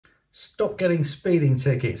Stop getting speeding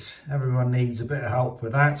tickets. Everyone needs a bit of help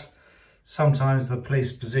with that. Sometimes the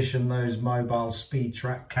police position those mobile speed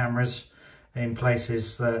trap cameras in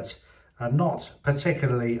places that are not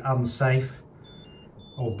particularly unsafe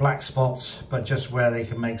or black spots, but just where they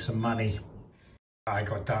can make some money. I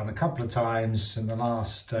got done a couple of times in the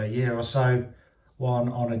last year or so. One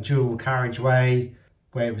on a dual carriageway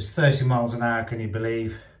where it was 30 miles an hour, can you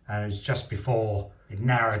believe? And it was just before it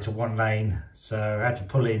narrowed to one lane, so I had to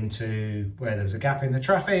pull into where there was a gap in the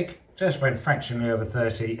traffic. Just went fractionally over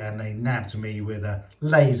 30 and they nabbed me with a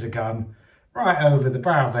laser gun right over the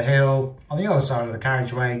brow of the hill on the other side of the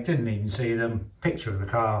carriageway. Didn't even see them. Picture of the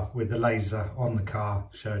car with the laser on the car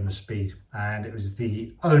showing the speed, and it was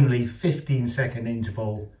the only 15-second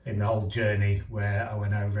interval in the whole journey where I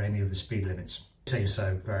went over any of the speed limits. Seems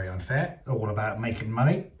so very unfair. All about making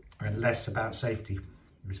money and less about safety.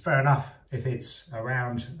 It's fair enough if it's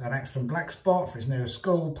around an accident black spot, if it's near a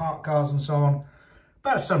school, parked cars and so on,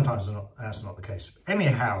 but sometimes that's not the case.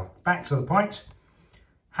 Anyhow, back to the point.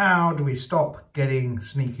 How do we stop getting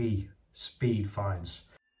sneaky speed fines?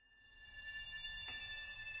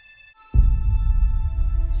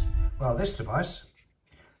 Well, this device,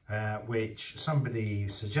 which somebody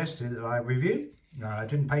suggested that I review, I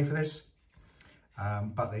didn't pay for this,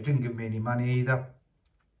 but they didn't give me any money either.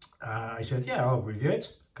 I said, yeah, I'll review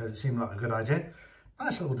it because it seemed like a good idea.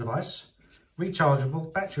 Nice little device,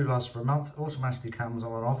 rechargeable, battery lasts for a month, automatically comes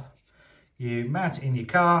on and off. You mount it in your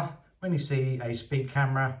car. When you see a speed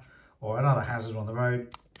camera or another hazard on the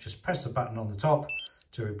road, just press the button on the top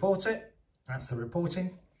to report it. That's the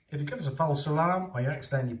reporting. If it gives a false alarm or you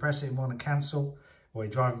accidentally press it and want to cancel, or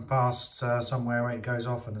you're driving past somewhere where it goes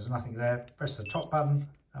off and there's nothing there, press the top button,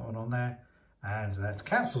 that one on there, and that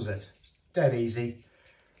cancels it. Dead easy.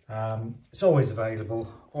 It's always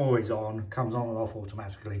available, always on, comes on and off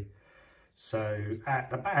automatically. So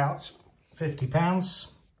at about £50,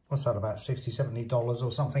 what's that, about $60, $70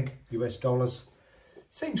 or something, US dollars.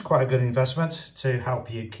 Seems quite a good investment to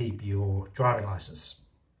help you keep your driving license.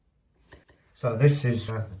 So this is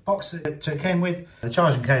the box that it came with. The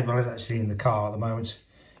charging cable is actually in the car at the moment.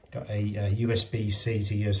 Got a USB-C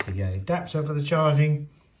to USB-A adapter for the charging,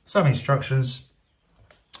 some instructions,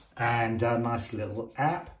 and a nice little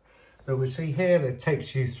app that we see here that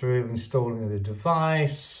takes you through installing the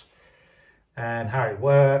device and how it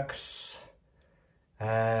works.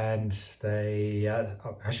 And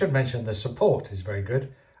I should mention the support is very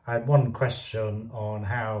good. I had one question on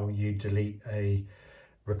how you delete a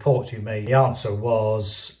report you made. The answer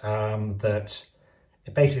was that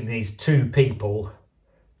it basically needs two people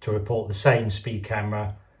to report the same speed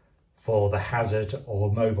camera for the hazard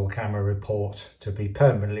or mobile camera report to be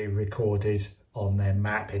permanently recorded on their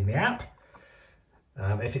map in the app.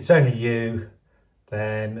 If it's only you,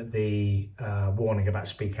 then the warning about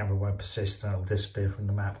speed camera won't persist and it'll disappear from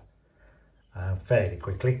the map fairly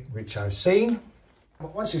quickly, which I've seen.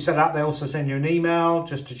 Once you set up, they also send you an email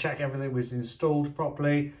just to check everything was installed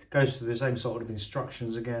properly. Goes through the same sort of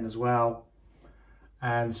instructions again as well.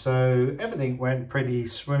 And so everything went pretty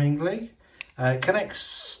swimmingly. It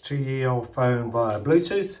connects to your phone via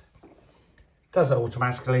Bluetooth. Does it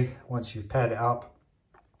automatically once you've paired it up.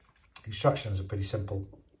 Instructions are pretty simple.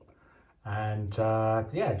 And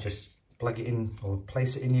yeah, just plug it in or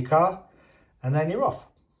place it in your car and then you're off.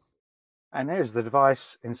 And here's the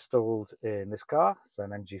device installed in this car. It's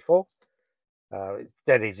an MG4. It's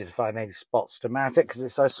dead easy to find any spots to mount it because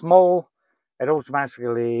it's so small. It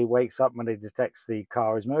automatically wakes up when it detects the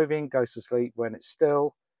car is moving, goes to sleep when it's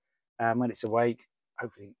still, and when it's awake,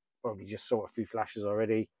 hopefully, probably just saw a few flashes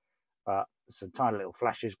already, but some tiny little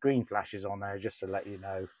flashes, green flashes on there just to let you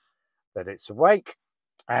know that it's awake.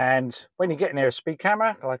 And when you get near a speed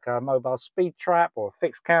camera, like a mobile speed trap or a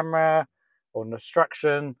fixed camera or an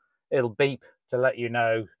obstruction, it'll beep to let you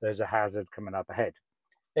know there's a hazard coming up ahead.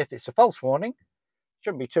 If it's a false warning,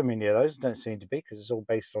 shouldn't be too many of those, don't seem to be, because it's all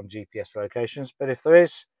based on GPS locations. But if there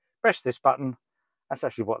is, press this button. That's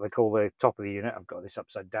actually what they call the top of the unit. I've got this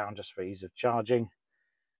upside down just for ease of charging.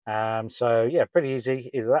 So yeah, pretty easy.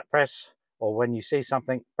 Either that press, or when you see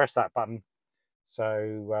something, press that button.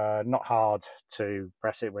 So not hard to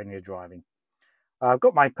press it when you're driving. I've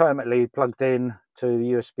got mine permanently plugged in to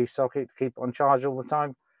the USB socket to keep it on charge all the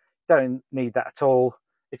time. Don't need that at all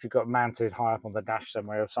if you've got it mounted high up on the dash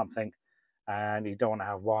somewhere or something and you don't want to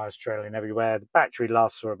have wires trailing everywhere. The battery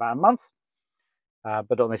lasts for about a month,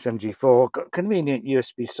 but on this MG4, got a convenient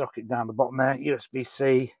USB socket down the bottom there,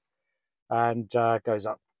 USB-C, and goes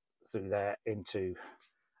up through there into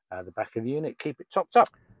the back of the unit, keep it topped up.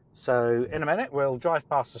 So in a minute we'll drive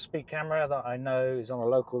past the speed camera that I know is on a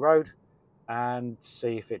local road and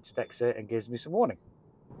see if it detects it and gives me some warning.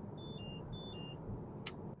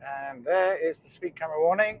 And there is the speed camera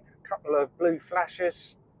warning. A couple of blue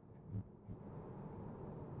flashes.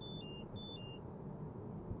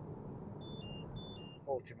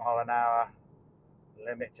 £40 mph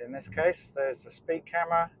limit in this case. There's the speed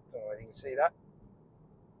camera. Don't know if you can see that.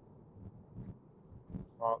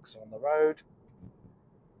 Marks on the road.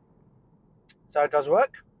 So it does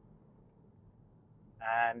work.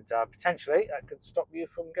 And potentially that could stop you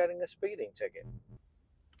from getting a speeding ticket.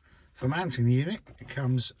 For mounting the unit, it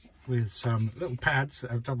comes with some little pads that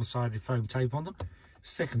have double-sided foam tape on them.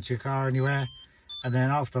 Stick them to your car anywhere, and then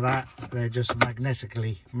after that they're just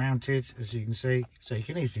magnetically mounted, as you can see, so you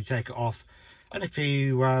can easily take it off, and if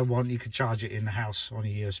you want, you can charge it in the house on a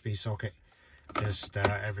USB socket just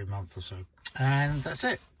every month or so. And that's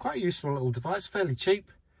it. Quite a useful little device, fairly cheap.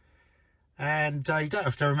 And you don't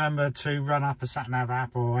have to remember to run up a sat-nav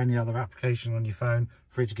app or any other application on your phone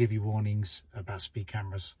for it to give you warnings about speed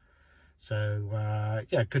cameras. So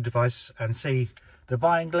yeah, good device. And see the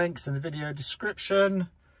buying links in the video description.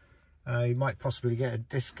 You might possibly get a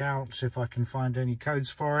discount if I can find any codes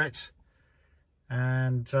for it.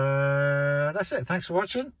 And that's it. Thanks for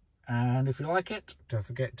watching. And if you like it, don't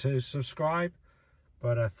forget to subscribe,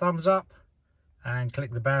 put a thumbs up, and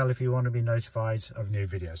click the bell if you want to be notified of new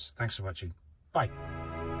videos. Thanks for watching. Bye.